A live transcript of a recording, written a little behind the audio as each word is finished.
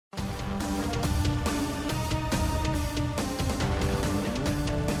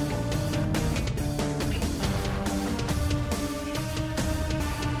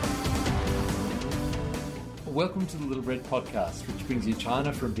Welcome to the Little Red Podcast, which brings you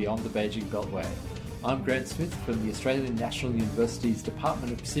China from beyond the Beijing Beltway. I'm Grant Smith from the Australian National University's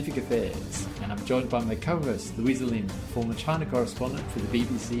Department of Pacific Affairs, and I'm joined by my co-host Louisa Lim, former China correspondent for the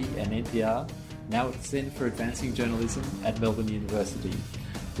BBC and NPR, now at the Centre for Advancing Journalism at Melbourne University.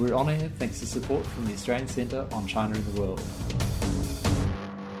 We're on air thanks to support from the Australian Centre on China in the World.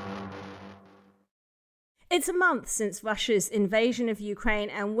 It's a month since Russia's invasion of Ukraine,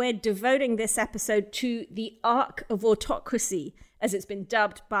 and we're devoting this episode to the arc of autocracy, as it's been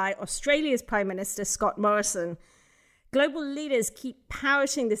dubbed by Australia's Prime Minister Scott Morrison. Global leaders keep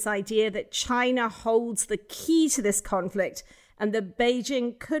parroting this idea that China holds the key to this conflict and that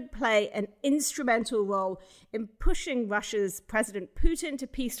Beijing could play an instrumental role in pushing Russia's President Putin to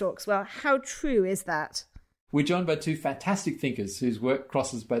peace talks. Well, how true is that? We're joined by two fantastic thinkers whose work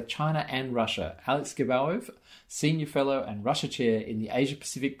crosses both China and Russia. Alex Gabaev, Senior Fellow and Russia Chair in the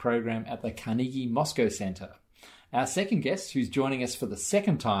Asia-Pacific Program at the Carnegie Moscow Center. Our second guest, who's joining us for the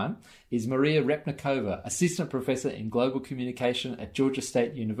second time, is Maria Repnikova, Assistant Professor in Global Communication at Georgia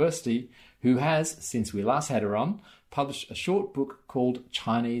State University, who has, since we last had her on, published a short book called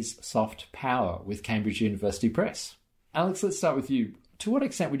Chinese Soft Power with Cambridge University Press. Alex, let's start with you. To what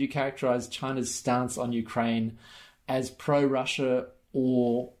extent would you characterize China's stance on Ukraine as pro-Russia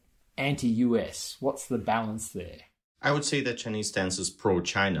or anti-US? What's the balance there? I would say that Chinese stance is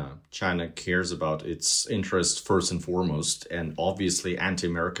pro-China. China cares about its interests first and foremost, and obviously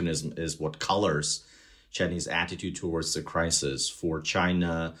anti-Americanism is what colors Chinese attitude towards the crisis. For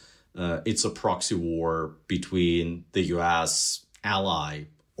China, it's a proxy war between the US ally,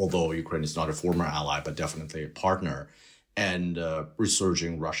 although Ukraine is not a former ally, but definitely a partner, and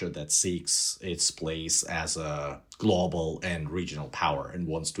resurging Russia that seeks its place as a global and regional power and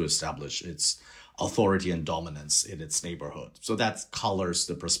wants to establish its authority and dominance in its neighborhood. So that colors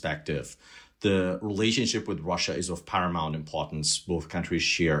the perspective. The relationship with Russia is of paramount importance. Both countries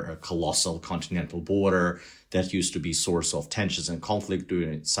share a colossal continental border that used to be source of tensions and conflict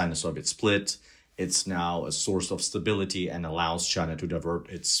during its Sino-Soviet split. It's now a source of stability and allows China to divert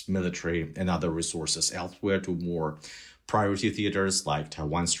its military and other resources elsewhere to more priority theaters like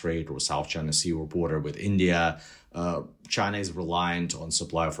Taiwan Strait or South China Sea or border with India. China is reliant on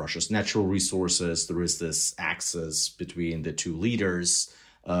supply of Russia's natural resources. There is this axis between the two leaders.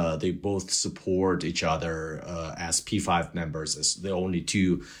 They both support each other as P5 members, as the only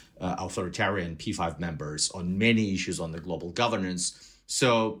two authoritarian P5 members on many issues on the global governance.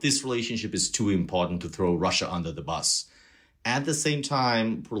 So this relationship is too important to throw Russia under the bus. At the same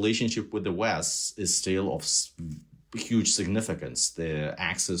time, relationship with the West is still of huge significance. The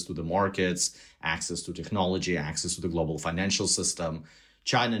access to the markets, access to technology, access to the global financial system.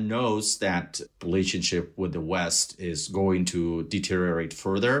 China knows that relationship with the West is going to deteriorate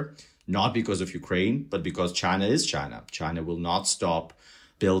further, not because of Ukraine, but because China is China. China will not stop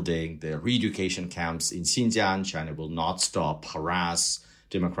building the re-education camps in Xinjiang. China will not stop harass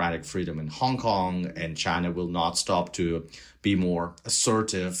democratic freedom in Hong Kong, and China will not stop to be more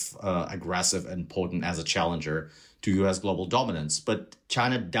assertive, aggressive, and potent as a challenger to U.S. global dominance. But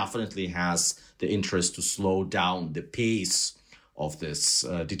China definitely has the interest to slow down the pace of this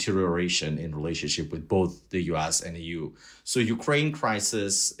deterioration in relationship with both the U.S. and EU. So Ukraine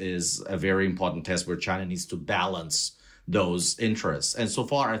crisis is a very important test where China needs to balance those interests. And so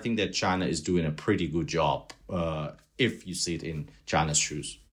far, I think that China is doing a pretty good job if you see it in China's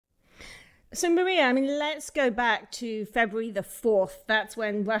shoes. So, Maria, let's go back to February the 4th. That's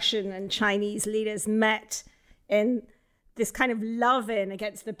when Russian and Chinese leaders met in this kind of love-in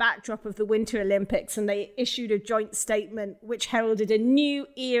against the backdrop of the Winter Olympics, and they issued a joint statement which heralded a new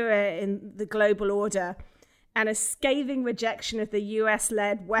era in the global order and a scathing rejection of the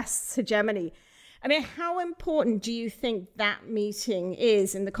US-led West's hegemony. How important do you think that meeting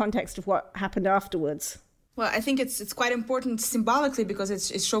is in the context of what happened afterwards? Well, I think it's quite important symbolically because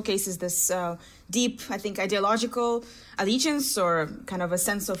it showcases this deep, I think, ideological allegiance or kind of a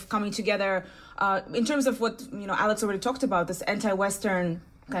sense of coming together in terms of what, Alex already talked about, this anti-Western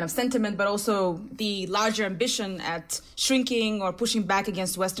kind of sentiment, but also the larger ambition at shrinking or pushing back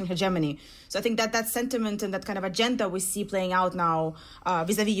against Western hegemony. So I think that sentiment and that kind of agenda we see playing out now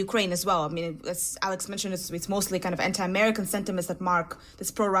vis-a-vis Ukraine as well. As Alex mentioned, it's mostly kind of anti-American sentiments that mark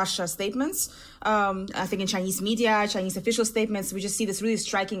this pro-Russia statements. I think in Chinese media, Chinese official statements, we just see this really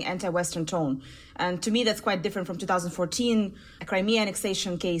striking anti-Western tone. And to me, that's quite different from 2014, a Crimea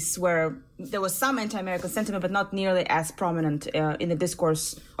annexation case where there was some anti-American sentiment, but not nearly as prominent in the discourse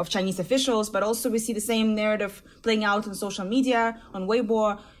of Chinese officials. But also we see the same narrative playing out on social media, on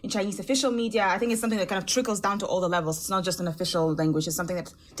Weibo, in Chinese official media. I think it's something that kind of trickles down to all the levels. It's not just an official language. It's something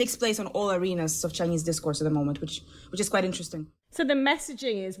that takes place on all arenas of Chinese discourse at the moment, which is quite interesting. So the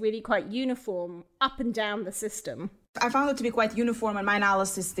messaging is really quite uniform up and down the system. I found it to be quite uniform in my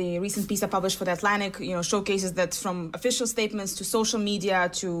analysis. The recent piece I published for The Atlantic, showcases that from official statements to social media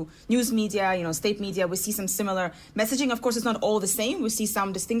to news media, state media, we see some similar messaging. Of course, it's not all the same. We see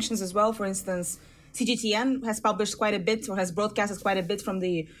some distinctions as well. For instance, CGTN has published quite a bit or has broadcasted quite a bit from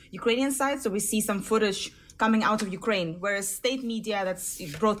the Ukrainian side. So we see some footage coming out of Ukraine, whereas state media that's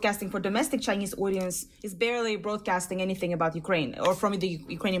broadcasting for domestic Chinese audience is barely broadcasting anything about Ukraine or from the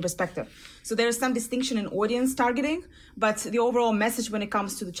Ukrainian perspective. So there is some distinction in audience targeting, but the overall message when it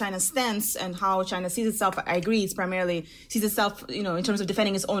comes to the China stance and how China sees itself, I agree, it's primarily sees itself, in terms of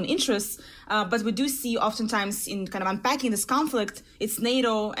defending its own interests. But we do see oftentimes in kind of unpacking this conflict, it's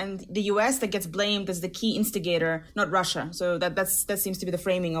NATO and the US that gets blamed as the key instigator, not Russia. So that seems to be the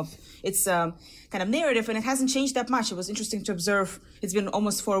framing of its kind of narrative, and it hasn't changed that much. It was interesting to observe. It's been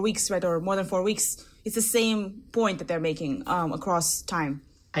almost 4 weeks, right, or more than 4 weeks. It's the same point that they're making across time.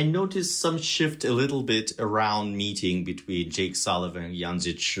 I noticed some shift a little bit around meeting between Jake Sullivan, Yang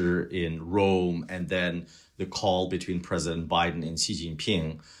Jiechi in Rome, and then the call between President Biden and Xi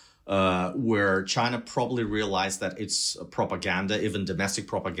Jinping, where China probably realized that its propaganda, even domestic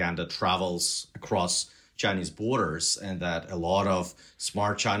propaganda, travels across Chinese borders, and that a lot of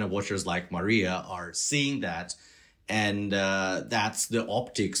smart China watchers like Maria are seeing that. And that's the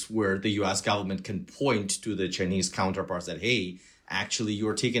optics where the US government can point to the Chinese counterparts that, hey, actually,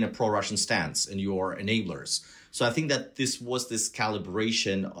 you're taking a pro-Russian stance and you're enablers. So I think that this was this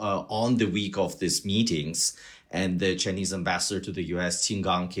calibration on the week of these meetings. And the Chinese ambassador to the US, Qin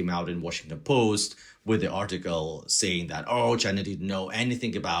Gang, came out in Washington Post with the article saying that, China didn't know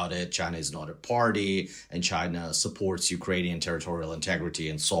anything about it. China is not a party, and China supports Ukrainian territorial integrity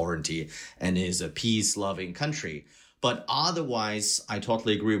and sovereignty and is a peace-loving country. But otherwise, I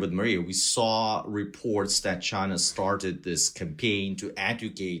totally agree with Maria. We saw reports that China started this campaign to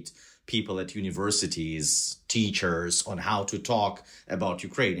educate people at universities, teachers, on how to talk about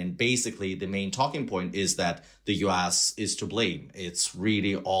Ukraine. And basically, the main talking point is that the US is to blame. It's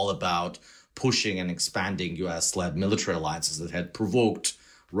really all about pushing and expanding US-led military alliances that had provoked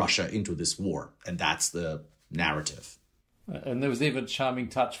Russia into this war. And that's the narrative. And there was even a charming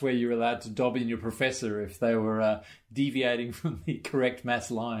touch where you were allowed to dob in your professor if they were deviating from the correct mass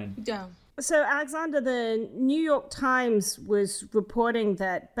line. Yeah. So, Alexander, the New York Times was reporting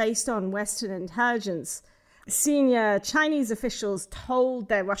that based on Western intelligence, senior Chinese officials told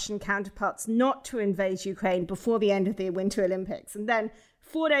their Russian counterparts not to invade Ukraine before the end of the Winter Olympics. And then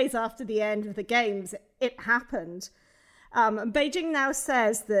 4 days after the end of the Games, it happened. Beijing now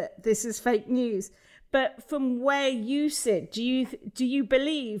says that this is fake news. But from where you sit, do you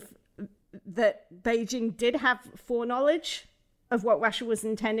believe that Beijing did have foreknowledge of what Russia was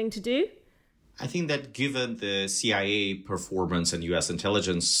intending to do? I think that given the CIA performance and U.S.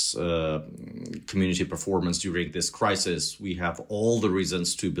 intelligence community performance during this crisis, we have all the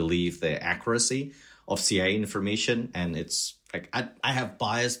reasons to believe the accuracy of CIA information. And it's like I have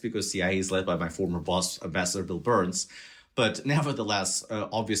bias because CIA is led by my former boss, Ambassador Bill Burns. But nevertheless,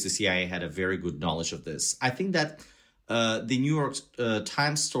 obviously, CIA had a very good knowledge of this. I think that the New York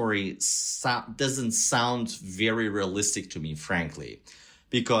Times story doesn't sound very realistic to me, frankly,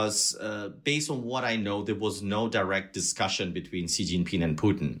 because based on what I know, there was no direct discussion between Xi Jinping and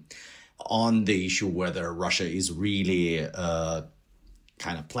Putin on the issue whether Russia is really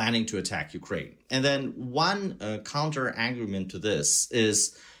kind of planning to attack Ukraine. And then one counter argument to this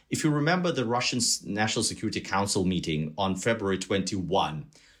is, if you remember the Russian National Security Council meeting on February 21,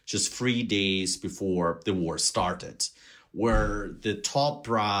 just 3 days before the war started, where the top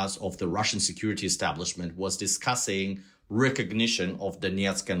brass of the Russian security establishment was discussing recognition of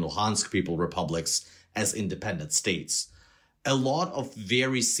Donetsk and Luhansk People Republics as independent states. A lot of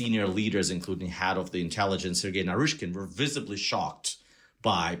very senior leaders, including head of the intelligence, Sergei Naryshkin, were visibly shocked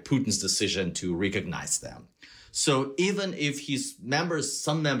by Putin's decision to recognize them. So even if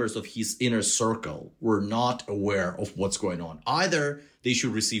some members of his inner circle were not aware of what's going on, either they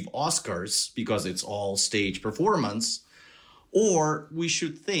should receive Oscars because it's all stage performance, or we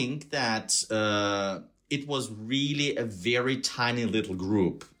should think that it was really a very tiny little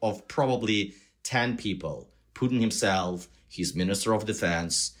group of probably 10 people, Putin himself, his Minister of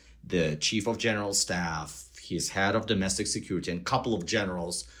Defense, the Chief of General Staff, his head of domestic security, and a couple of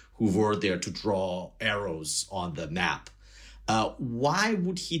generals who were there to draw arrows on the map. Why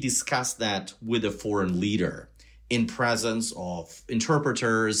would he discuss that with a foreign leader in presence of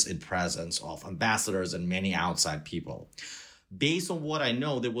interpreters, in presence of ambassadors and many outside people? Based on what I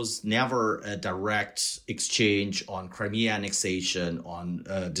know, there was never a direct exchange on Crimea annexation, on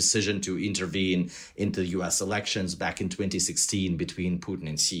a decision to intervene into U.S. elections back in 2016 between Putin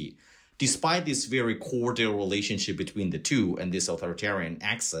and Xi. Despite this very cordial relationship between the two and this authoritarian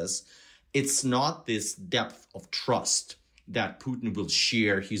axis, it's not this depth of trust that Putin will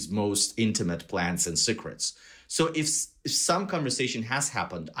share his most intimate plans and secrets. So if some conversation has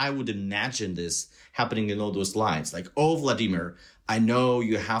happened, I would imagine this happening in all those lines. Like, oh, Vladimir, I know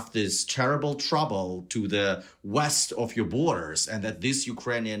you have this terrible trouble to the west of your borders and that these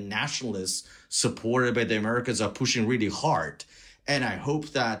Ukrainian nationalists supported by the Americans are pushing really hard. And I hope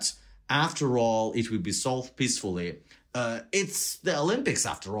that after all, it will be solved peacefully. It's the Olympics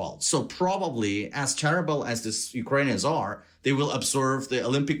after all. So probably as terrible as these Ukrainians are, they will observe the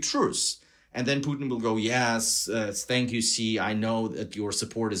Olympic truce. And then Putin will go, yes, thank you, Xi. I know that your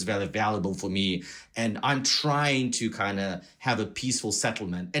support is very valuable for me. And I'm trying to kind of have a peaceful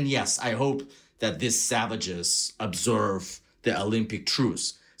settlement. And yes, I hope that these savages observe the Olympic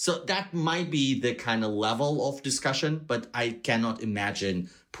truce. So that might be the kind of level of discussion, but I cannot imagine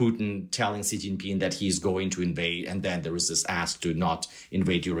Putin telling Xi Jinping that he's going to invade. And then there is this ask to not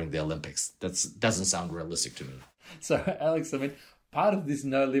invade during the Olympics. That doesn't sound realistic to me. So, Alex, I mean, part of this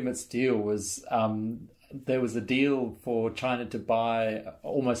no limits deal was there was a deal for China to buy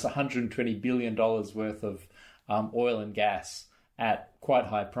almost $120 billion worth of oil and gas at quite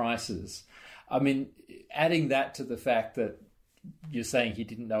high prices. I mean, adding that to the fact that you're saying he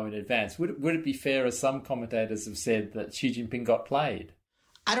didn't know in advance, would it be fair, as some commentators have said, that Xi Jinping got played?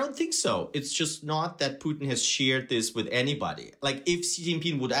 I don't think so. It's just not that Putin has shared this with anybody. Like, if Xi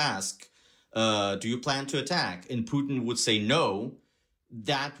Jinping would ask, do you plan to attack? And Putin would say no,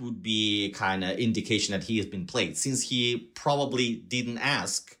 that would be kind of indication that he has been played. Since he probably didn't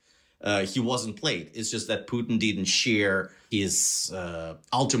ask, he wasn't played. It's just that Putin didn't share his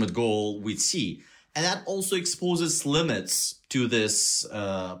ultimate goal with Xi. And that also exposes limits to this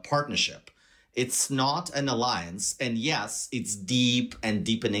partnership. It's not an alliance. And yes, it's deep and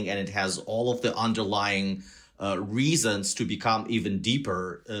deepening, and it has all of the underlying reasons to become even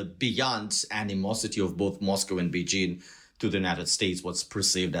deeper beyond animosity of both Moscow and Beijing to the United States, what's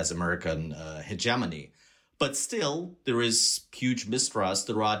perceived as American hegemony. But still, there is huge mistrust,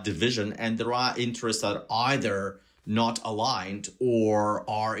 there are division, and there are interests that are either not aligned or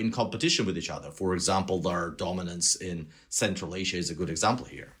are in competition with each other. For example, their dominance in Central Asia is a good example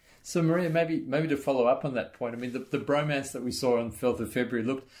here. So, Maria, maybe to follow up on that point, I mean, the bromance that we saw on the 4th of February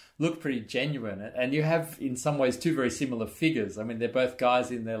looked pretty genuine. And you have, in some ways, two very similar figures. I mean, they're both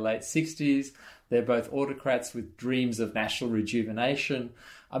guys in their late 60s. They're both autocrats with dreams of national rejuvenation.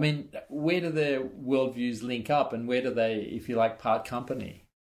 I mean, where do their worldviews link up, and where do they, if you like, part company?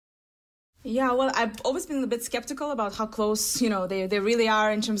 Yeah, well, I've always been a bit skeptical about how close, they really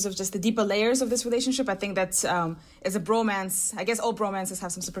are in terms of just the deeper layers of this relationship. I think that as a bromance, I guess all bromances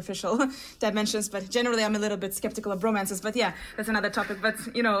have some superficial dimensions, but generally I'm a little bit skeptical of bromances. But yeah, that's another topic. But,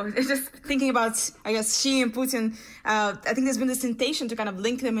 it's just thinking about, I guess, Xi and Putin, I think there's been this temptation to kind of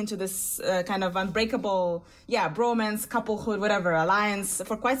link them into this kind of unbreakable, bromance, couplehood, whatever, alliance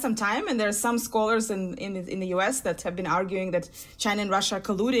for quite some time. And there are some scholars in the US that have been arguing that China and Russia are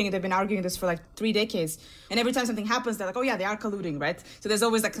colluding. They've been arguing this for like 3 decades. And every time something happens, they're like, oh yeah, they are colluding, right? So there's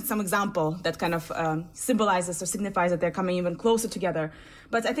always like some example that kind of symbolizes or signifies that they're coming even closer together.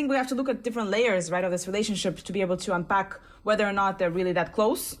 But I think we have to look at different layers, right, of this relationship to be able to unpack whether or not they're really that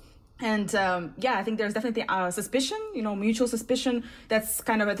close. And I think there's definitely suspicion, mutual suspicion that's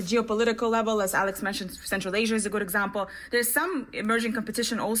kind of at the geopolitical level. As Alex mentioned, Central Asia is a good example. There's some emerging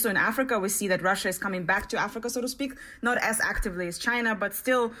competition also in Africa. We see that Russia is coming back to Africa, so to speak, not as actively as China, but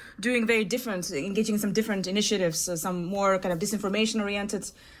still doing very different, engaging in some different initiatives, some more kind of disinformation-oriented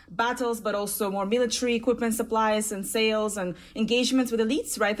battles, but also more military equipment supplies and sales and engagements with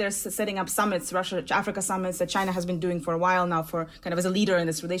elites, right? They're setting up summits, Russia-Africa summits that China has been doing for a while now, for kind of as a leader in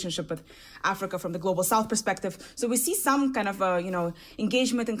this relationship with Africa from the global South perspective. So we see some kind of,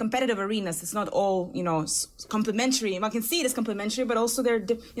 engagement in competitive arenas. It's not all, complementary. I can see it as complementary, but also there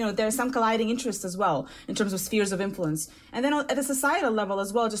are some colliding interests as well in terms of spheres of influence. And then at a societal level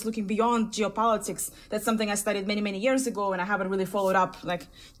as well, just looking beyond geopolitics, that's something I studied many, many years ago, and I haven't really followed up,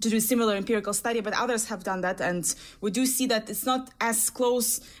 to do a similar empirical study, but others have done that. And we do see that it's not as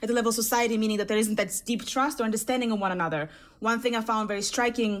close at the level of society, meaning that there isn't that deep trust or understanding of one another. One thing I found very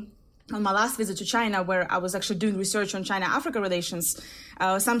striking on my last visit to China, where I was actually doing research on China-Africa relations,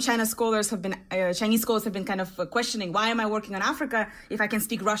 some Chinese scholars have been kind of questioning, why am I working on Africa if I can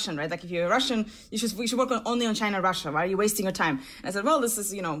speak Russian, right? Like if you're Russian, we should work only on China-Russia. Why are you wasting your time? And I said, well, this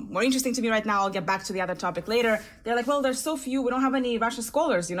is, more interesting to me right now. I'll get back to the other topic later. They're like, well, there's so few. We don't have any Russian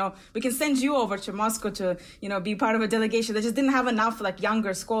scholars, We can send you over to Moscow to, be part of a delegation. They just didn't have enough like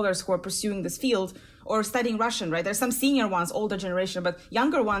younger scholars who are pursuing this field or studying Russian, right? There's some senior ones, older generation, but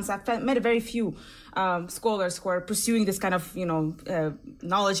younger ones, I've met very few scholars who are pursuing this kind of,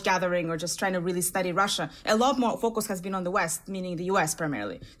 knowledge gathering or just trying to really study Russia. A lot more focus has been on the West, meaning the US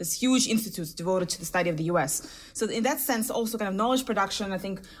primarily. There's huge institutes devoted to the study of the US. So in that sense, also kind of knowledge production, I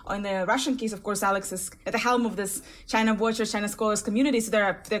think in the Russian case, of course, Alex is at the helm of this China Watchers, China Scholars community. So there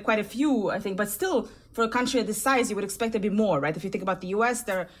are quite a few, I think, but still, for a country of this size, you would expect there to be more, right? If you think about the US,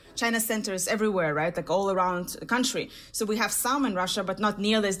 there are China centers everywhere, right? Like all around the country. So we have some in Russia, but not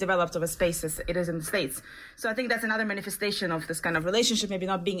nearly as developed of a space as it is in the States. So I think that's another manifestation of this kind of relationship, maybe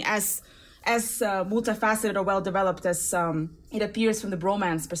not being as multifaceted or well-developed as it appears from the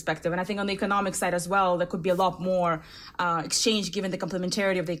bromance perspective. And I think on the economic side as well, there could be a lot more exchange given the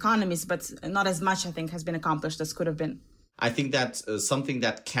complementarity of the economies, but not as much, I think, has been accomplished as could have been. I think that something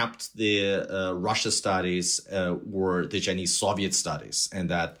that kept the Russia studies were the Chinese Soviet studies, and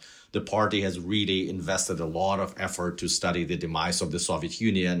that the party has really invested a lot of effort to study the demise of the Soviet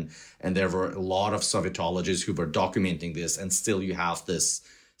Union. And there were a lot of Sovietologists who were documenting this. And still you have this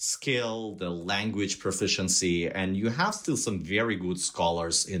skill, the language proficiency, and you have still some very good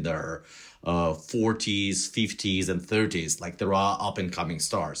scholars in their 40s, 50s, and 30s. Like there are up and coming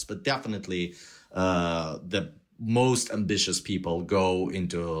stars, but definitely the most ambitious people go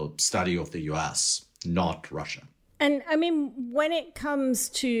into study of the US, not Russia. And I mean, when it comes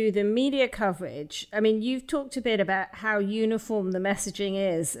to the media coverage, I mean, you've talked a bit about how uniform the messaging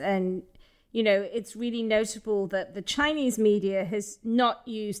is. And, it's really notable that the Chinese media has not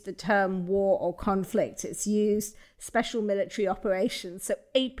used the term war or conflict. It's used special military operations, so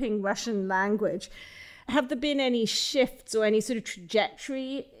aping Russian language. Have there been any shifts or any sort of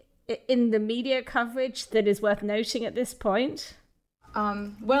trajectory in the media coverage that is worth noting at this point?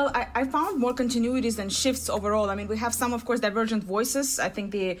 Well, I found more continuities than shifts overall. I mean, we have some, of course, divergent voices. I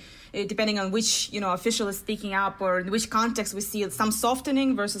think depending on which, official is speaking up or in which context, we see some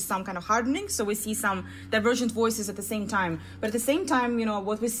softening versus some kind of hardening. So we see some divergent voices at the same time. But at the same time,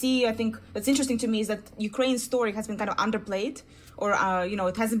 what we see, I think that's interesting to me is that Ukraine's story has been kind of underplayed or,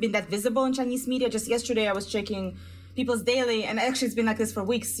 it hasn't been that visible in Chinese media. Just yesterday, I was checking People's Daily, and actually it's been like this for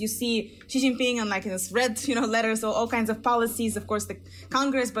weeks. You see Xi Jinping on like in this red, letters, all kinds of policies, of course, the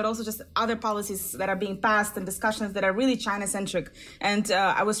Congress, but also just other policies that are being passed and discussions that are really China-centric. And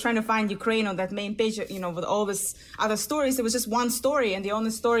I was trying to find Ukraine on that main page, with all this other stories. It was just one story, and the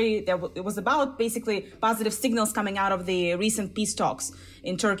only story that it was about basically positive signals coming out of the recent peace talks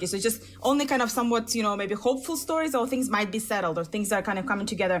in Turkey. So just only kind of somewhat, maybe hopeful stories, or things might be settled, or things are kind of coming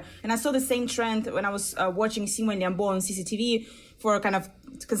together. And I saw the same trend when I was watching Xinwen Lianbo on CCTV for kind of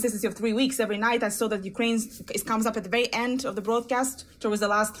consistency of 3 weeks. Every night I saw that it comes up at the very end of the broadcast towards the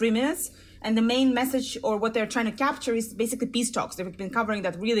last 3 minutes. And the main message, or what they're trying to capture, is basically peace talks. They've been covering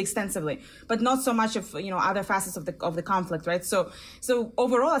that really extensively, but not so much of other facets of the conflict, right? So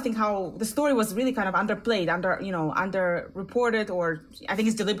overall, I think how the story was really kind of underplayed, underreported, or I think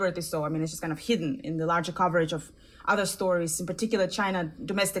it's deliberately so. I mean, it's just kind of hidden in the larger coverage of other stories, in particular China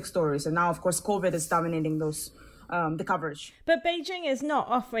domestic stories, and now of course COVID is dominating those. The coverage. But Beijing is not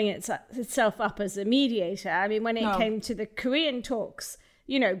offering itself up as a mediator. I mean, when it came to the Korean talks,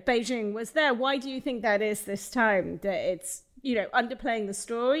 Beijing was there. Why do you think that is this time? That it's, underplaying the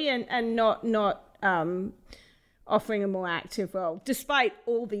story and not offering a more active role, despite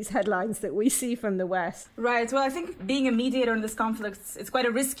all these headlines that we see from the West? Right. Well, I think being a mediator in this conflict, it's quite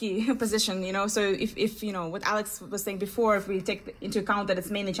a risky position, So if what Alex was saying before, if we take into account that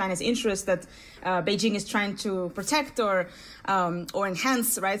it's mainly China's interest that Beijing is trying to protect or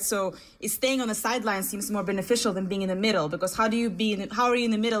enhance, right? So staying on the sidelines seems more beneficial than being in the middle, because how are you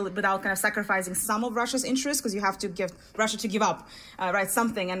in the middle without kind of sacrificing some of Russia's interests? Because you have to give Russia to give up, right?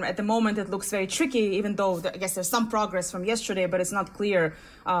 Something. And at the moment, it looks very tricky, even though I guess there's some progress from yesterday, but it's not clear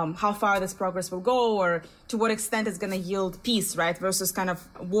how far this progress will go or to what extent it's going to yield peace, right? Versus kind of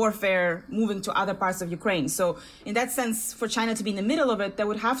warfare moving to other parts of Ukraine. So in that sense, for China to be in the middle of it, they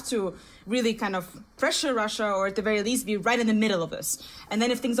would have to really kind of pressure Russia, or at the very least be right in the middle of this. And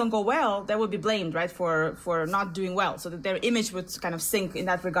then if things don't go well, they will be blamed, right, for not doing well. So that their image would kind of sink in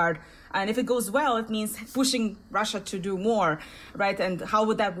that regard. And if it goes well, it means pushing Russia to do more, right? And how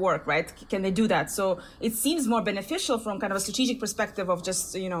would that work, right? Can they do that? So it seems more more beneficial from kind of a strategic perspective of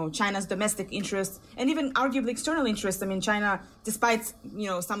just, China's domestic interest and even arguably external interest. I mean, China, despite,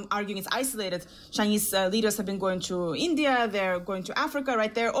 some arguing it's isolated, Chinese leaders have been going to India, they're going to Africa,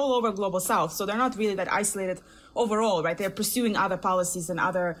 right? They're all over global south. So they're not really that isolated overall, right? They're pursuing other policies and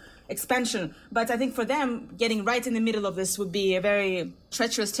other expansion. But I think for them, getting right in the middle of this would be a very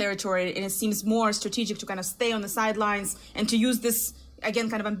treacherous territory. And it seems more strategic to kind of stay on the sidelines and to use this, again,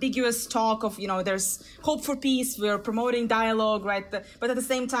 kind of ambiguous talk of, there's hope for peace, we're promoting dialogue, right? But at the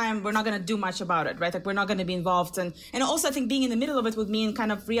same time, we're not going to do much about it, right? Like, we're not going to be involved. And also, I think being in the middle of it would mean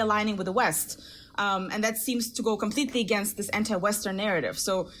kind of realigning with the West. And that seems to go completely against this anti-Western narrative.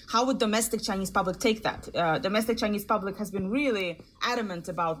 So how would domestic Chinese public take that? Domestic Chinese public has been really adamant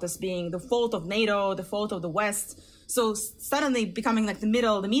about this being the fault of NATO, the fault of the West. So suddenly becoming like the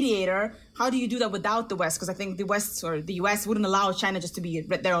mediator, how do you do that without the West? Because I think the West or the US wouldn't allow China just to be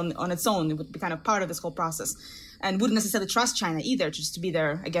right there on its own. It would be kind of part of this whole process and wouldn't necessarily trust China either, just to be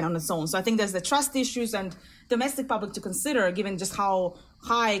there again on its own. So I think there's the trust issues and domestic public to consider, given just how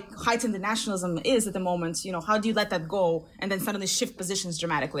heightened the nationalism is at the moment. How do you let that go and then suddenly shift positions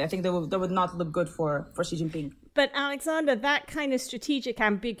dramatically? I think that would not look good for Xi Jinping. But Alexander, that kind of strategic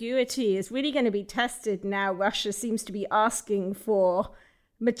ambiguity is really going to be tested now. Russia seems to be asking for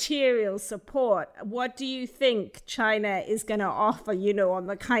material support. What do you think China is going to offer, on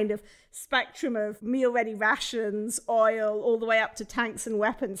the kind of spectrum of meal-ready rations, oil, all the way up to tanks and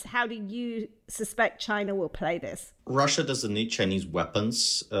weapons? How do you suspect China will play this? Russia doesn't need Chinese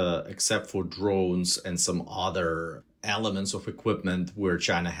weapons, except for drones and some other elements of equipment where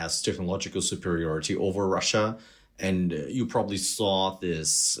China has technological superiority over Russia. And you probably saw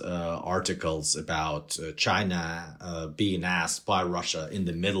this articles about China being asked by Russia in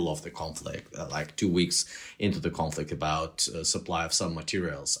the middle of the conflict, like 2 weeks into the conflict, about supply of some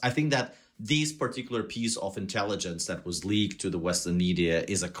materials. I think that this particular piece of intelligence that was leaked to the Western media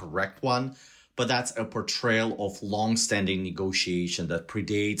is a correct one, but that's a portrayal of long-standing negotiation that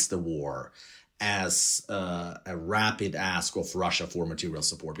predates the war as a rapid ask of Russia for material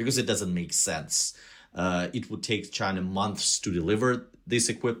support, because it doesn't make sense. It would take China months to deliver this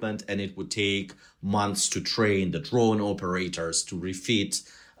equipment, and it would take months to train the drone operators to refit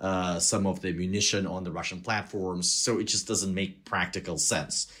some of the munition on the Russian platforms. So it just doesn't make practical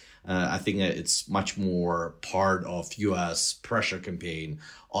sense. I think it's much more part of U.S. pressure campaign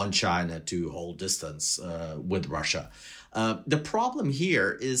on China to hold distance with Russia. The problem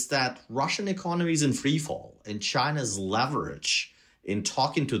here is that Russian economy is in free fall, and China's leverage in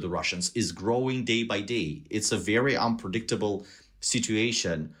talking to the Russians is growing day by day. It's a very unpredictable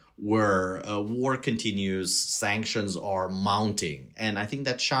situation where war continues, sanctions are mounting. And I think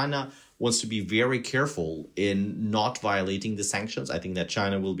that China wants to be very careful in not violating the sanctions. I think that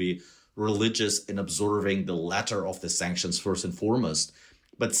China will be religious in observing the letter of the sanctions first and foremost.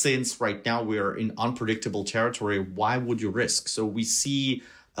 But since right now we're in unpredictable territory, why would you risk? So we see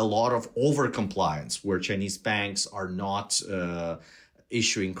a lot of over-compliance where Chinese banks are not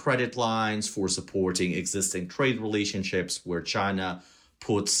issuing credit lines for supporting existing trade relationships, where China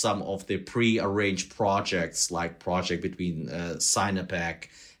puts some of the pre-arranged projects, like project between Sinopec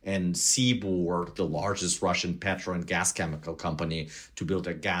and Seaboard, the largest Russian petro and gas chemical company, to build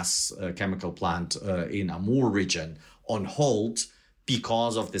a gas chemical plant in Amur region, on hold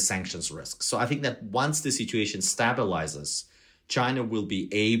because of the sanctions risk. So I think that once the situation stabilizes, China will be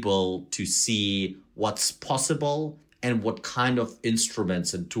able to see what's possible and what kind of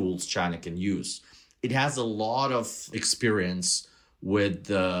instruments and tools China can use. It has a lot of experience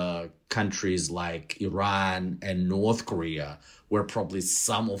with countries like Iran and North Korea, where probably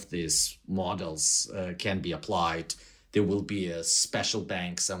some of these models can be applied. There will be a special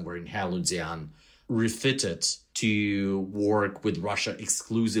bank somewhere in Heilongjiang refitted to work with Russia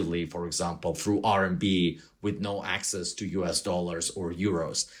exclusively, for example, through RMB with no access to US dollars or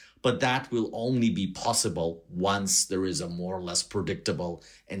euros. But that will only be possible once there is a more or less predictable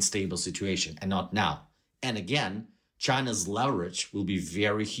and stable situation, and not now. And again, China's leverage will be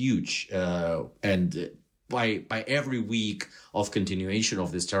very huge. And by every week of continuation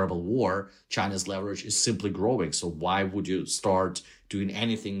of this terrible war, China's leverage is simply growing. So why would you start doing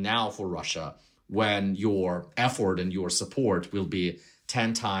anything now for Russia when your effort and your support will be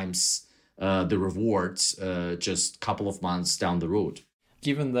 10 times the rewards just a couple of months down the road?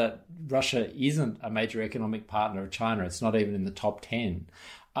 Given that Russia isn't a major economic partner of China, it's not even in the top 10.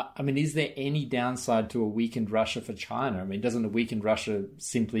 I mean, is there any downside to a weakened Russia for China? I mean, doesn't a weakened Russia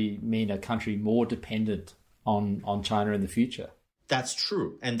simply mean a country more dependent on China in the future? That's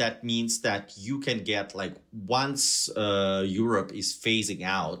true. And that means that you can get, like, once Europe is phasing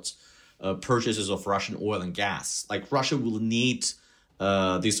out purchases of Russian oil and gas. Like Russia will need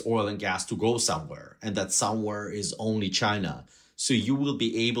this oil and gas to go somewhere, and that somewhere is only China. So you will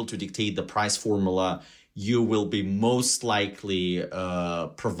be able to dictate the price formula. You will be most likely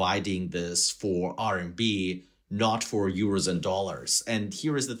providing this for RMB, not for euros and dollars. And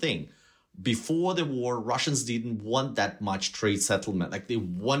here is the thing. Before the war, Russians didn't want that much trade settlement. Like they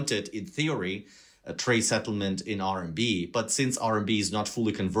wanted, in theory, a trade settlement in RMB. But since RMB is not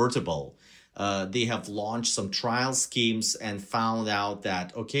fully convertible, they have launched some trial schemes and found out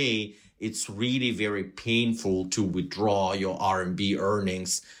that, okay, it's really very painful to withdraw your RMB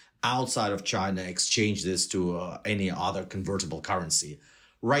earnings outside of China, exchange this to any other convertible currency.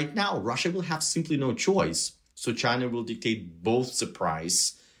 Right now, Russia will have simply no choice. So China will dictate both the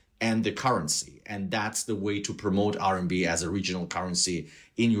price and the currency. And that's the way to promote RMB as a regional currency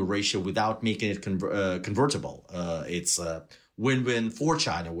in Eurasia without making it convertible. It's a win-win for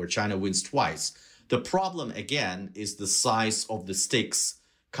China, where China wins twice. The problem, again, is the size of the stakes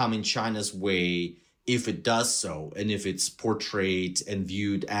coming China's way if it does so, and if it's portrayed and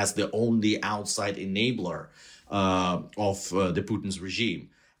viewed as the only outside enabler of the Putin's regime.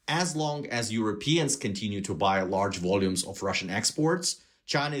 As long as Europeans continue to buy large volumes of Russian exports,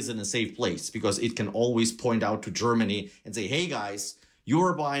 China is in a safe place because it can always point out to Germany and say, hey guys,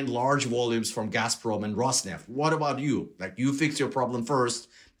 you're buying large volumes from Gazprom and Rosneft. What about you? Like, you fix your problem first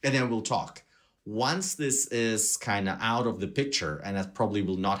and then we'll talk. Once this is kind of out of the picture, and that probably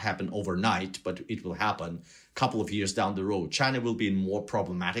will not happen overnight, but it will happen a couple of years down the road, China will be in a more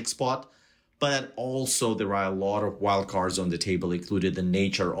problematic spot. But also there are a lot of wild cards on the table, including the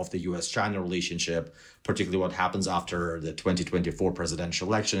nature of the US-China relationship, particularly what happens after the 2024 presidential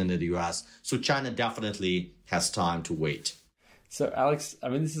election in the US. So China definitely has time to wait. So Alex, I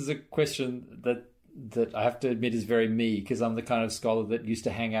mean, this is a question that I have to admit is very me, because I'm the kind of scholar that used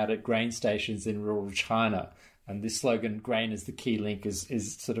to hang out at grain stations in rural China. And this slogan, grain is the key link,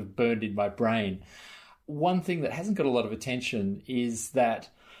 is sort of burned in my brain. One thing that hasn't got a lot of attention is that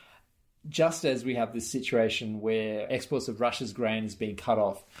just as we have this situation where exports of Russia's grain is being cut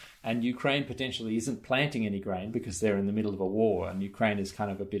off and Ukraine potentially isn't planting any grain because they're in the middle of a war, and Ukraine is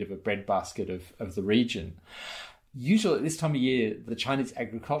kind of a bit of a breadbasket of the region. Usually at this time of year, the Chinese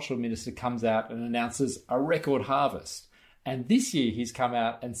agricultural minister comes out and announces a record harvest. And this year he's come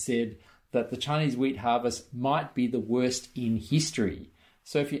out and said that the Chinese wheat harvest might be the worst in history.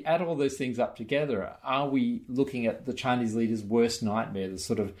 So if you add all those things up together, are we looking at the Chinese leader's worst nightmare, the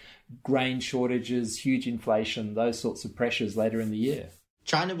sort of grain shortages, huge inflation, those sorts of pressures later in the year?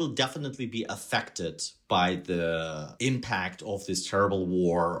 China will definitely be affected by the impact of this terrible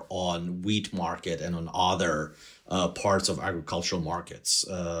war on wheat market and on other parts of agricultural markets,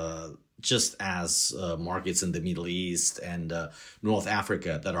 just as markets in the Middle East and North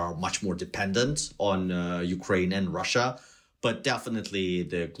Africa that are much more dependent on Ukraine and Russia. But definitely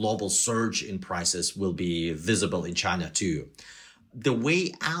the global surge in prices will be visible in China too. The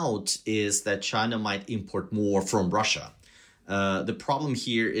way out is that China might import more from Russia. The problem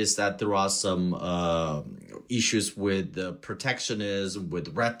here is that there are some issues with protectionism,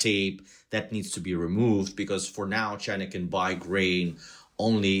 with red tape that needs to be removed, because for now, China can buy grain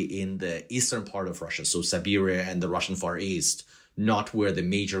only in the eastern part of Russia, so Siberia and the Russian Far East, not where the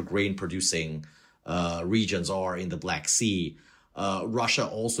major grain producing regions are in the Black Sea. Russia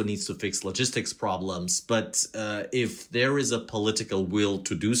also needs to fix logistics problems, but if there is a political will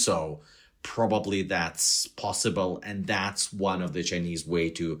to do so, probably that's possible, and that's one of the Chinese way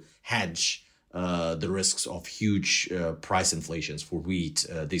to hedge the risks of huge price inflations for wheat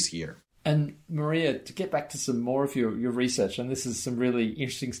this year. And Maria, to get back to some more of your research, and this is some really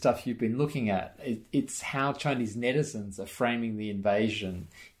interesting stuff you've been looking at, it's how Chinese netizens are framing the invasion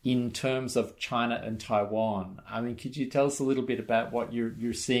in terms of China and Taiwan. I mean, could you tell us a little bit about what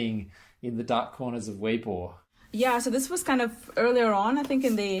you're seeing in the dark corners of Weibo? Yeah, so this was kind of earlier on, I think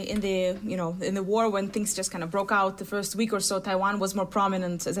in the war, when things just kind of broke out. The first week or so, Taiwan was more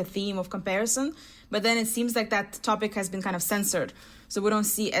prominent as a theme of comparison, but then it seems like that topic has been kind of censored. So we don't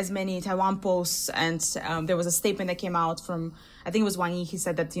see as many Taiwan posts, and there was a statement that came out from, I think it was Wang Yi. He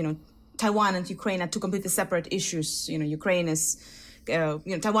said that, Taiwan and Ukraine are two completely separate issues. Ukraine is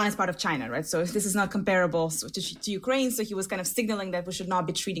Taiwan is part of China, right? So this is not comparable to Ukraine. So he was kind of signaling that we should not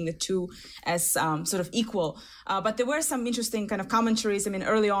be treating the two as sort of equal. But there were some interesting kind of commentaries. I mean,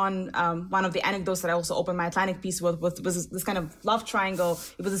 early on, one of the anecdotes that I also opened my Atlantic piece with was this kind of love triangle.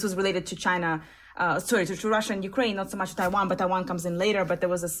 This was related to China. to Russia and Ukraine, not so much Taiwan, but Taiwan comes in later. But there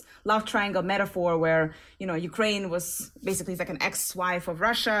was this love triangle metaphor where, Ukraine was basically like an ex-wife of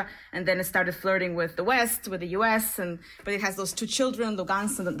Russia, and then it started flirting with the West, with the US, but it has those two children,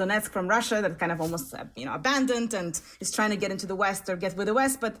 Lugansk and Donetsk from Russia, that kind of almost, abandoned and is trying to get into the West or get with the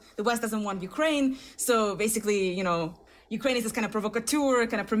West, but the West doesn't want Ukraine. So basically, Ukraine is this kind of provocateur,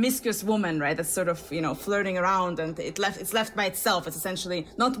 kind of promiscuous woman, right? That's sort of, flirting around, and it's left by itself. It's essentially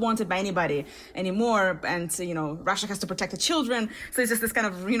not wanted by anybody anymore. And, Russia has to protect the children. So it's just this kind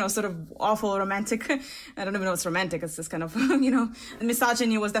of, sort of awful romantic, I don't even know what's romantic. It's this kind of,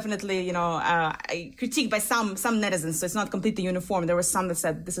 misogyny was definitely, critiqued by some netizens. So it's not completely uniform. There were some that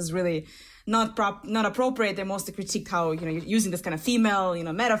said this is really not appropriate. They mostly critiqued how, you're using this kind of female,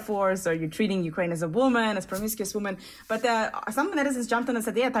 metaphors, or you're treating Ukraine as a woman, as promiscuous woman. But some netizens jumped on and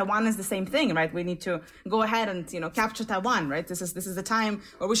said, yeah, Taiwan is the same thing, right? We need to go ahead and, capture Taiwan, right? This is the time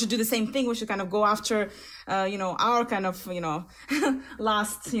where we should do the same thing. We should kind of go after, our kind of,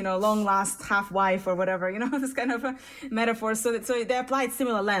 long last half wife or whatever, this kind of metaphor. So they applied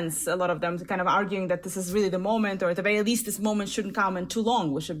similar lens, a lot of them, kind of arguing that this is really the moment, or at the very least, this moment shouldn't come in too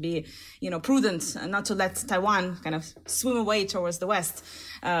long. We should be, prudent not to let Taiwan kind of swim away towards the West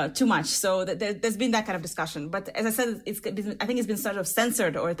too much. So there's been that kind of discussion. But as I said, I think it's been sort of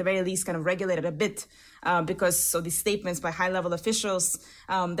censored, or at the very least kind of regulated a bit, because of these statements by high-level officials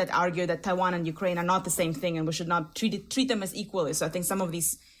that argue that Taiwan and Ukraine are not the same thing, and we should not treat them as equally. So I think some of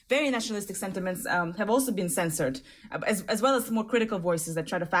these very nationalistic sentiments have also been censored, as well as more critical voices that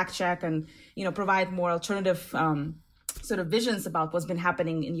try to fact-check and, provide more alternative sort of visions about what's been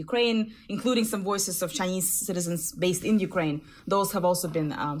happening in Ukraine, including some voices of Chinese citizens based in Ukraine. Those have also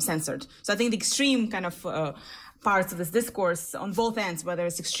been censored. So I think the extreme kind of parts of this discourse on both ends, whether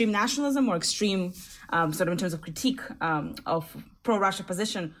it's extreme nationalism or extreme sort of in terms of critique of pro-Russia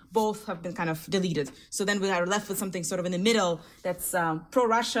position, both have been kind of deleted. So then we are left with something sort of in the middle that's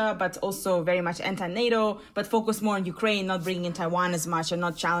pro-Russia, but also very much anti-NATO, but focused more on Ukraine, not bringing in Taiwan as much, and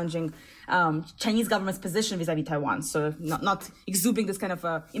not challenging Chinese government's position vis-a-vis Taiwan. So not exuding this kind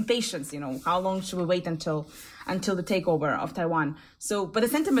of impatience, how long should we wait until the takeover of Taiwan? So, but the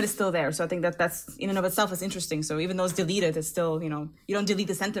sentiment is still there. So I think that's in and of itself is interesting. So even though it's deleted, it's still, you don't delete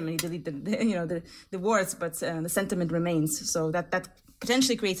the sentiment, you delete the words, but the sentiment remains. So that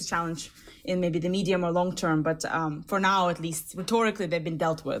potentially creates a challenge in maybe the medium or long term. But for now, at least rhetorically, they've been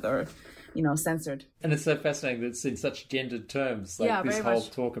dealt with or, censored. And it's so fascinating that it's in such gendered terms, like this whole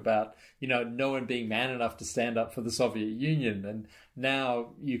talk about, no one being man enough to stand up for the Soviet Union. And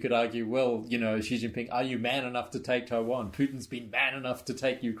now you could argue, well, Xi Jinping, are you man enough to take Taiwan? Putin's been man enough to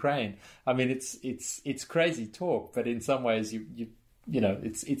take Ukraine. I mean, it's crazy talk, but in some ways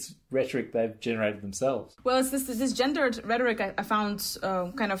it's rhetoric they've generated themselves. Well, it's this gendered rhetoric I found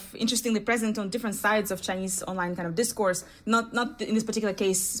kind of interestingly present on different sides of Chinese online kind of discourse, not in this particular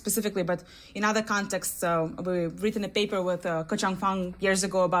case specifically, but in other contexts. We've written a paper with Ke Changfang years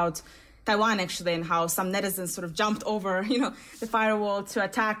ago about Taiwan, actually, and how some netizens sort of jumped over, the firewall to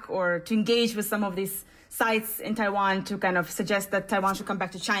attack or to engage with some of these sites in Taiwan to kind of suggest that Taiwan should come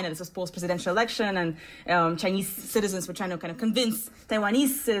back to China. This was post-presidential election, and Chinese citizens were trying to kind of convince Taiwanese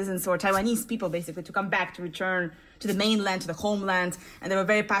citizens or Taiwanese people basically to come back, to return to the mainland, to the homeland, and they were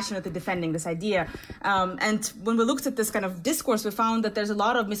very passionately defending this idea. And when we looked at this kind of discourse, we found that there's a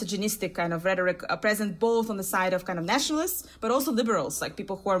lot of misogynistic kind of rhetoric present both on the side of kind of nationalists, but also liberals, like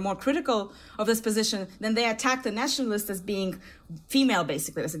people who are more critical of this position. Then they attack the nationalists as being female,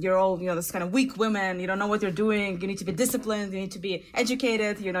 basically. They said, you're all, this kind of weak women, you don't know what you're doing, you need to be disciplined, you need to be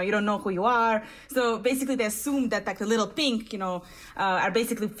educated, you don't know who you are. So basically they assume that like the little pink, are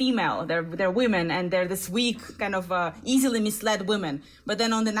basically female, they're women, and they're this weak kind of easily misled women. But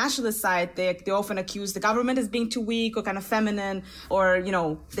then on the nationalist side, they often accuse the government as being too weak or kind of feminine, or,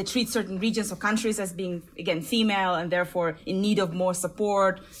 they treat certain regions or countries as being, again, female and therefore in need of more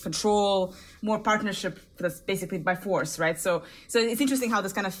support, control, more partnership, that's basically by force, right? So it's interesting how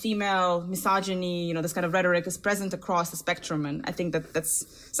this kind of female misogyny, this kind of rhetoric is present across the spectrum. And I think that's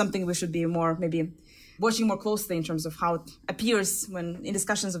something we should be more maybe watching more closely in terms of how it appears when in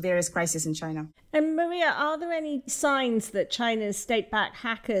discussions of various crises in China. And Maria, are there any signs that China's state-backed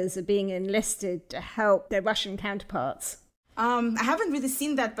hackers are being enlisted to help their Russian counterparts? I haven't really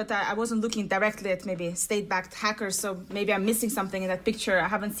seen that, but I wasn't looking directly at maybe state-backed hackers, so maybe I'm missing something in that picture. I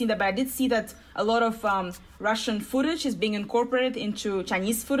haven't seen that, but I did see that a lot of Russian footage is being incorporated into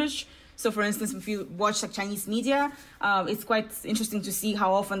Chinese footage. So, for instance, if you watch like Chinese media, it's quite interesting to see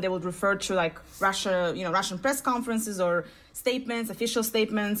how often they would refer to like Russian press conferences or statements, official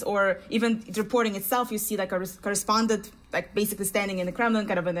statements, or even reporting itself. You see like a correspondent like basically standing in the Kremlin,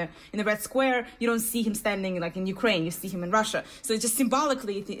 kind of in the Red Square. You don't see him standing like in Ukraine. You see him in Russia. So it's just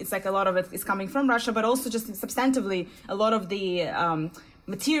symbolically, it's like a lot of it is coming from Russia, but also just substantively, a lot of the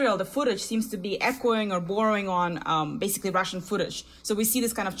material, the footage seems to be echoing or borrowing on basically Russian footage. So we see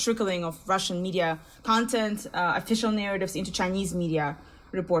this kind of trickling of Russian media content, official narratives into Chinese media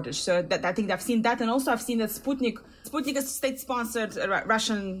reportage. So that I think I've seen that, and also I've seen that Sputnik is state-sponsored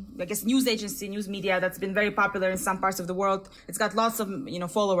Russian, I guess, news agency, news media that's been very popular in some parts of the world. It's got lots of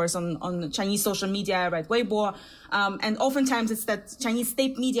followers on Chinese social media, right, Weibo, and oftentimes it's that Chinese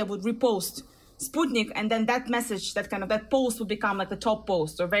state media would repost Sputnik, and then that message, that post would become like the top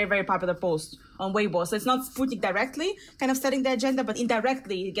post or very, very popular post on Weibo. So it's not Sputnik directly kind of setting the agenda, but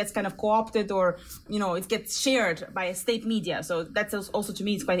indirectly it gets kind of co-opted, or, it gets shared by state media. So that's also, to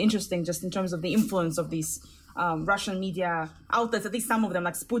me, it's quite interesting just in terms of the influence of these Russian media outlets, at least some of them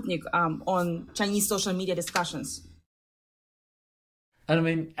like Sputnik, on Chinese social media discussions. And I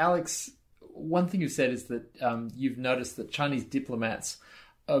mean, Alex, one thing you've said is that you've noticed that Chinese diplomats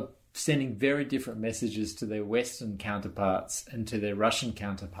are sending very different messages to their Western counterparts and to their Russian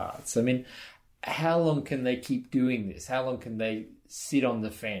counterparts. I mean, how long can they keep doing this? How long can they sit on the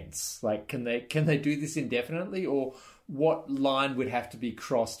fence? Like, can they do this indefinitely, or what line would have to be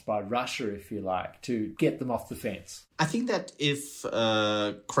crossed by Russia, if you like, to get them off the fence? I think that if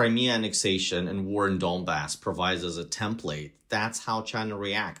Crimea annexation and war in Donbass provides us a template, that's how China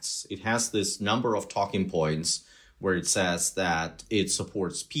reacts. It has this number of talking points where it says that it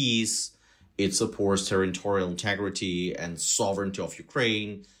supports peace, it supports territorial integrity and sovereignty of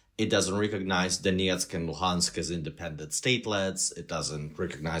Ukraine. It doesn't recognize Donetsk and Luhansk as independent statelets. It doesn't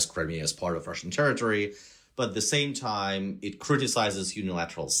recognize Crimea as part of Russian territory. But at the same time, it criticizes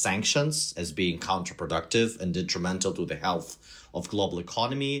unilateral sanctions as being counterproductive and detrimental to the health of global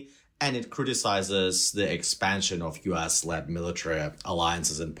economy. And it criticizes the expansion of US-led military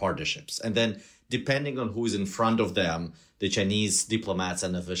alliances and partnerships. And then, depending on who's in front of them, the Chinese diplomats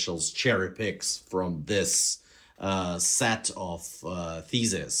and officials cherry picks from this set of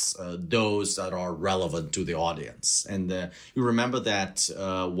theses, those that are relevant to the audience. And you remember that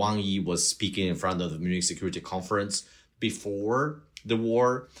Wang Yi was speaking in front of the Munich Security Conference before the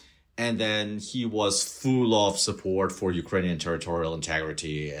war, and then he was full of support for Ukrainian territorial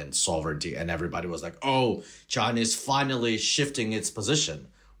integrity and sovereignty, and everybody was like, oh, China is finally shifting its position.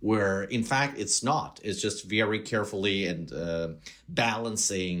 Where, in fact, it's not. It's just very carefully and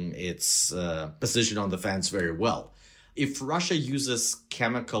balancing its position on the fence very well. If Russia uses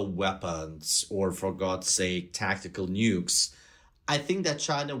chemical weapons or, for God's sake, tactical nukes, I think that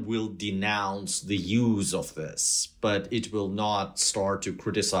China will denounce the use of this, but it will not start to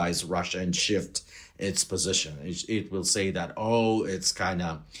criticize Russia and shift its position. It will say that, oh, it's kind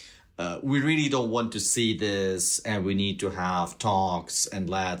of... we really don't want to see this, and we need to have talks, and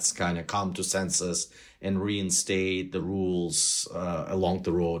let's kind of come to sensus and reinstate the rules along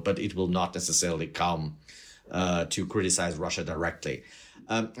the road, but it will not necessarily come to criticize Russia directly.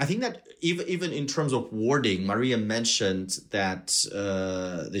 I think that even in terms of wording, Maria mentioned that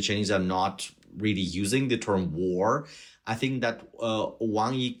the Chinese are not really using the term war. I think that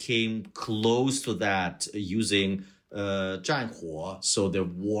Wang Yi came close to that using 战火, so the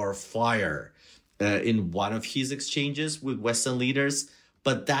war fire, in one of his exchanges with Western leaders,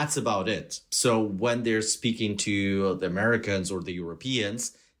 but that's about it. So when they're speaking to the Americans or the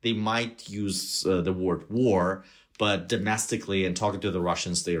Europeans, they might use the word war, but domestically and talking to the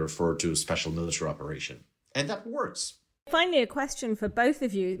Russians, they refer to special military operation. And that works. Finally, a question for both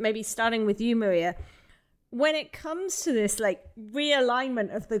of you, maybe starting with you, Maria. When it comes to this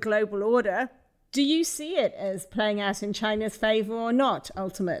realignment of the global order, do you see it as playing out in China's favor or not,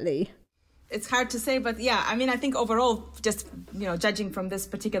 ultimately? It's hard to say, but yeah, I mean, I think overall, just, judging from this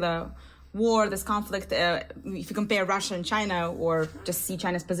particular war, this conflict, if you compare Russia and China or just see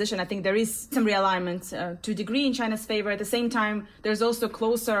China's position, I think there is some realignment to a degree in China's favor. At the same time, there's also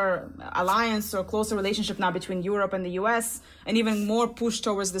closer alliance or closer relationship now between Europe and the US, and even more push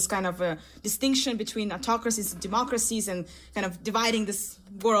towards this kind of distinction between autocracies and democracies, and kind of dividing this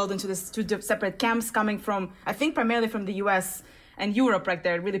world into this two separate camps coming from, I think, primarily from the US and Europe, right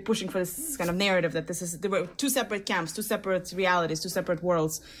there, really pushing for this kind of narrative that there were two separate camps, two separate realities, two separate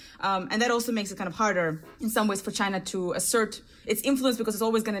worlds. And that also makes it kind of harder in some ways for China to assert its influence, because it's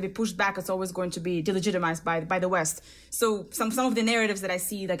always going to be pushed back. It's always going to be delegitimized by the West. So some of the narratives that I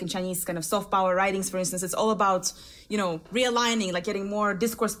see, like in Chinese kind of soft power writings, for instance, it's all about, realigning, like getting more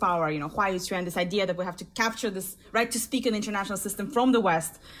discourse power, Hua Yuquan, this idea that we have to capture this right to speak in the international system from the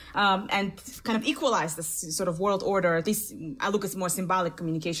West, and kind of equalize this sort of world order. At least I look at it's more symbolic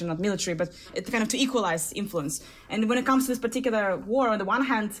communication, not military, but it's kind of to equalize influence. And when it comes to this particular war, on the one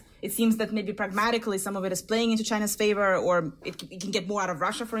hand, it seems that maybe pragmatically some of it is playing into China's favor, or it can get more out of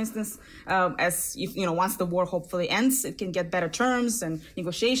Russia, for instance, as if, once the war hopefully ends, it can get better terms and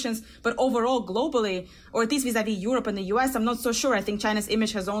negotiations. But overall, globally, or at least vis-a-vis Europe and the US, I'm not so sure. I think China's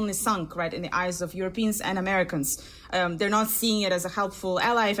image has only sunk, right, in the eyes of Europeans and Americans. They're not seeing it as a helpful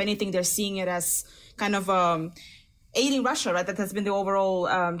ally. If anything, they're seeing it as kind of aiding Russia, right? That has been the overall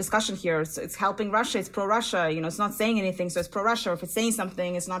discussion here. So it's helping Russia. It's pro-Russia. It's not saying anything, so it's pro-Russia. Or if it's saying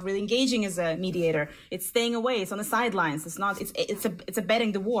something, it's not really engaging as a mediator. It's staying away. It's on the sidelines. It's not. It's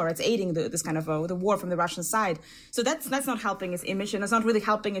abetting the war. It's aiding this kind of the war from the Russian side. So that's not helping its image, and it's not really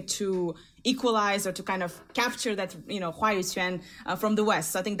helping it to equalize or to kind of capture that Huayuquan from the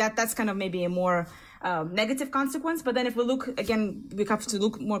West. So I think that's kind of maybe a more negative consequence. But then if we look, again, we have to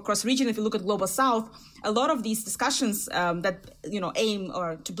look more cross-region. If you look at Global South, a lot of these discussions that, aim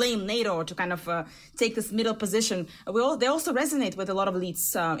or to blame NATO or to kind of take this middle position, they also resonate with a lot of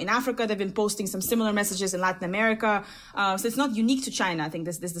elites. In Africa, they've been posting some similar messages. In Latin America. So it's not unique to China, I think,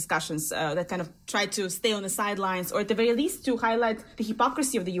 these discussions that kind of try to stay on the sidelines, or at the very least to highlight the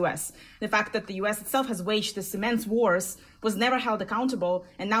hypocrisy of the U.S. The fact that the U.S. itself has waged this immense wars, was never held accountable,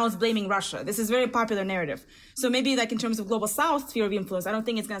 and now is blaming Russia. This is a very popular narrative. So maybe like in terms of Global South sphere of influence, I don't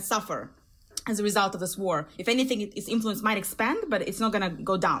think it's going to suffer as a result of this war. If anything, its influence might expand, but it's not going to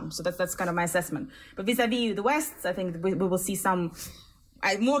go down. So that's kind of my assessment. But vis-a-vis the West, I think we will see some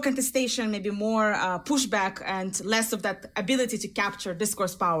more contestation, maybe more pushback, and less of that ability to capture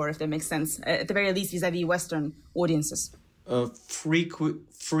discourse power, if that makes sense, at the very least vis-a-vis Western audiences. Three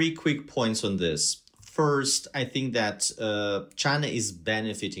quick points on this. First, I think that China is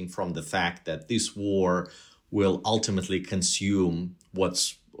benefiting from the fact that this war will ultimately consume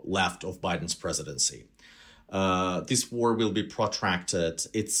what's left of Biden's presidency. This war will be protracted.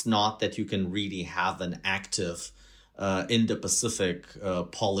 It's not that you can really have an active Indo-Pacific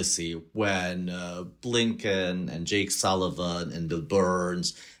policy when Blinken and Jake Sullivan and Bill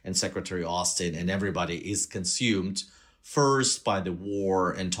Burns and Secretary Austin and everybody is consumed first by the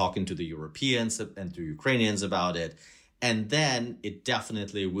war and talking to the Europeans and to Ukrainians about it. And then it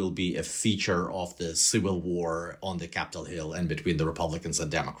definitely will be a feature of the civil war on the Capitol Hill and between the Republicans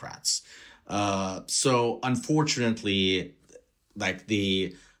and Democrats. So unfortunately, like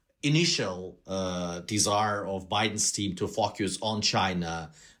the initial desire of Biden's team to focus on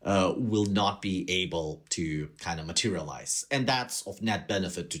China will not be able to kind of materialize. And that's of net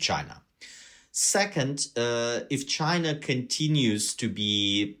benefit to China. Second, if China continues to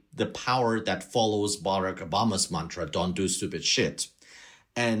be the power that follows Barack Obama's mantra, don't do stupid shit,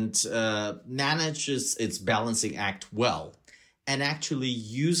 and manages its balancing act well, and actually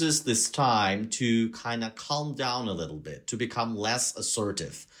uses this time to kind of calm down a little bit, to become less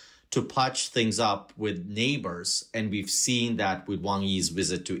assertive, to patch things up with neighbors, and we've seen that with Wang Yi's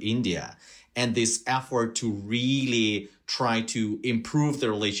visit to India, and this effort to really try to improve the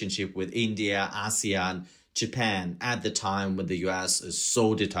relationship with India, ASEAN, Japan at the time when the U.S. is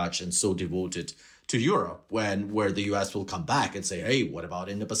so detached and so devoted to Europe, where the U.S. will come back and say, hey, what about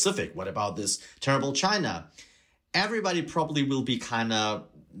Indo-Pacific? What about this terrible China? Everybody probably will be kind of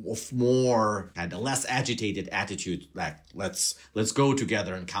less agitated attitude, like let's go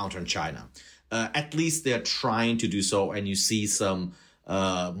together and counter China. At least they're trying to do so, and you see some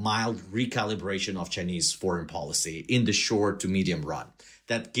mild recalibration of Chinese foreign policy in the short to medium run.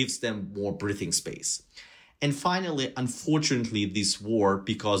 That gives them more breathing space. And finally, unfortunately, this war,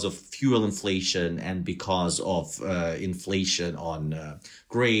 because of fuel inflation and because of inflation on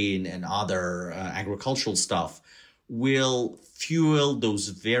grain and other agricultural stuff, will fuel those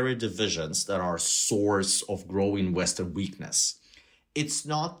very divisions that are source of growing Western weakness. It's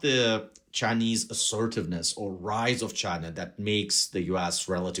not the Chinese assertiveness or rise of China that makes the U.S.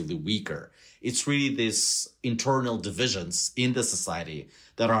 relatively weaker. It's really these internal divisions in the society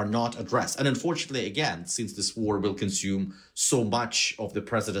that are not addressed. And unfortunately, again, since this war will consume so much of the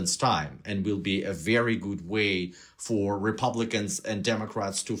president's time and will be a very good way for Republicans and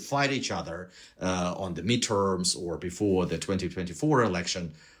Democrats to fight each other on the midterms or before the 2024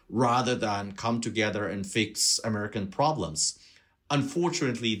 election, rather than come together and fix American problems.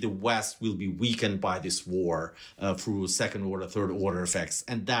 Unfortunately, the West will be weakened by this war through second order, third order effects,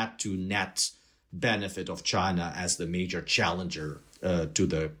 and that to net benefit of China as the major challenger to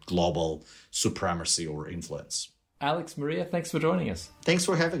the global supremacy or influence. Alex, Maria, thanks for joining us. Thanks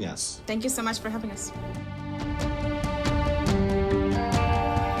for having us. Thank you so much for having us.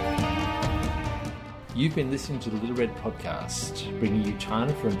 You've been listening to the Little Red Podcast, bringing you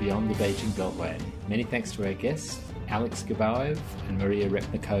China from beyond the Beijing Beltway. Many thanks to our guests Alex Gabaev and Maria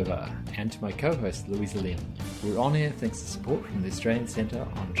Repnikova, and to my co-host Louisa Lin. We're on air thanks to support from the Australian Centre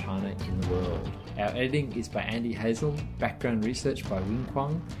on China in the World. Our editing is by Andy Hazel, background research by Wing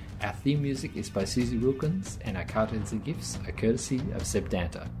Kwang, our theme music is by Susie Wilkins, and our cartoons and gifs are courtesy of Seb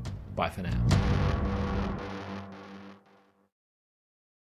Danta. Bye for now.